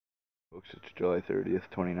Folks, it's July 30th,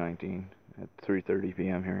 2019 at 3:30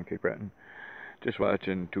 p.m. here in Cape Breton. Just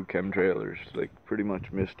watching two chemtrailers, like, pretty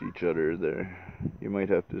much missed each other there. You might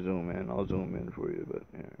have to zoom in. I'll zoom in for you, but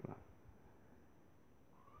yeah.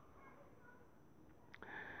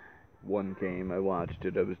 One came, I watched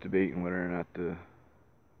it, I was debating whether or not to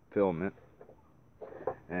film it.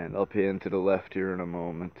 And I'll pan to the left here in a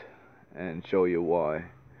moment and show you why.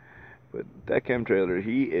 But that chemtrailer,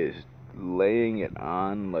 he is laying it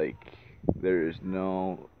on like there is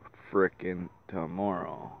no frickin'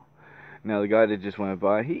 tomorrow. Now the guy that just went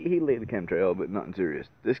by, he laid the chemtrail, but nothing serious.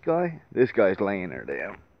 This guy's laying there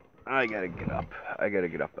down. I gotta get up. I gotta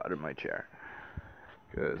get up out of my chair,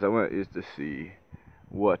 cause I want is to see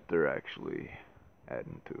what they're actually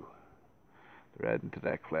adding to. They're adding to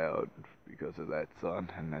that cloud because of that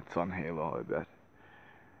sun and that sun halo, I bet.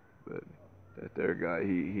 But that there guy,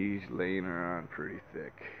 he's laying around pretty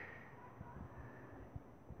thick.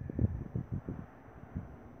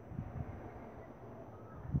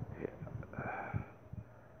 Yeah.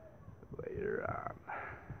 Later on.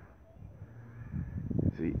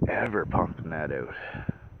 Is he ever pumping that out?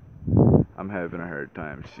 I'm having a hard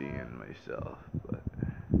time seeing myself, but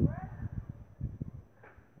yeah,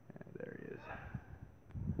 there he is.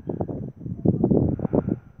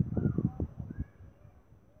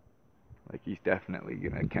 Like, he's definitely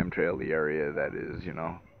gonna chemtrail the area that is,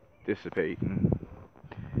 dissipating.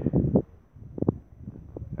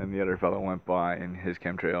 And the other fellow went by, and his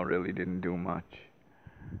chemtrail really didn't do much.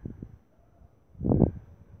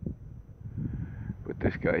 But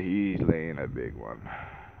this guy, he's laying a big one.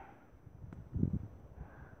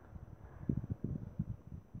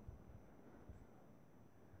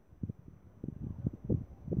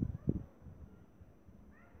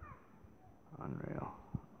 Unreal.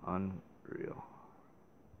 Unreal.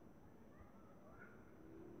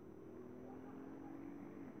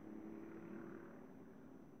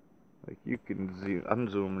 Like, you can zoom, I'm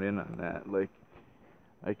zoomed in on that. Like,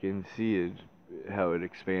 I can see it, how it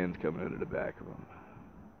expands coming out of the back of him.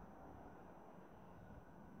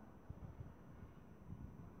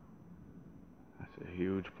 That's a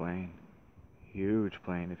huge plane. Huge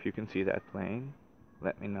plane. If you can see that plane,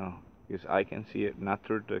 let me know. Because I can see it, not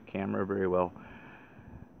through the camera very well,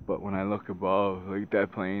 but when I look above, like,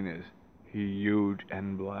 that plane is huge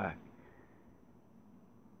and black.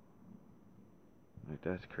 Like,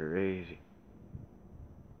 that's crazy.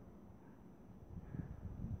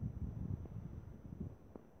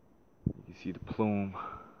 You see the plume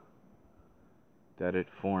that it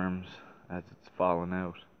forms as it's falling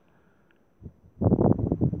out.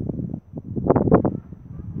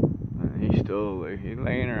 And he's still, like, he's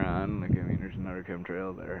laying around. Like, I mean, there's another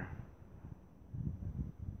chemtrail there.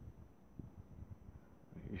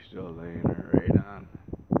 He's still laying her right on.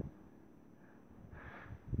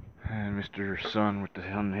 And Mr. Sun with the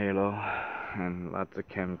sun halo. And lots of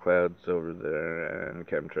chem clouds over there. And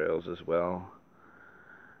chemtrails as well.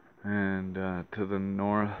 And to the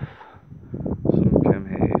north, some chem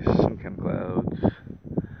haze, some chem clouds.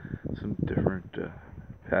 Some different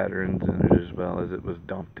patterns in it as well as it was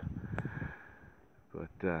dumped.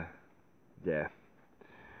 But, yeah.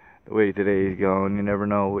 The way today's going, you never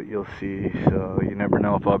know what you'll see, so you never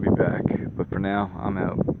know if I'll be back. But for now, I'm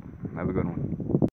out. Have a good one.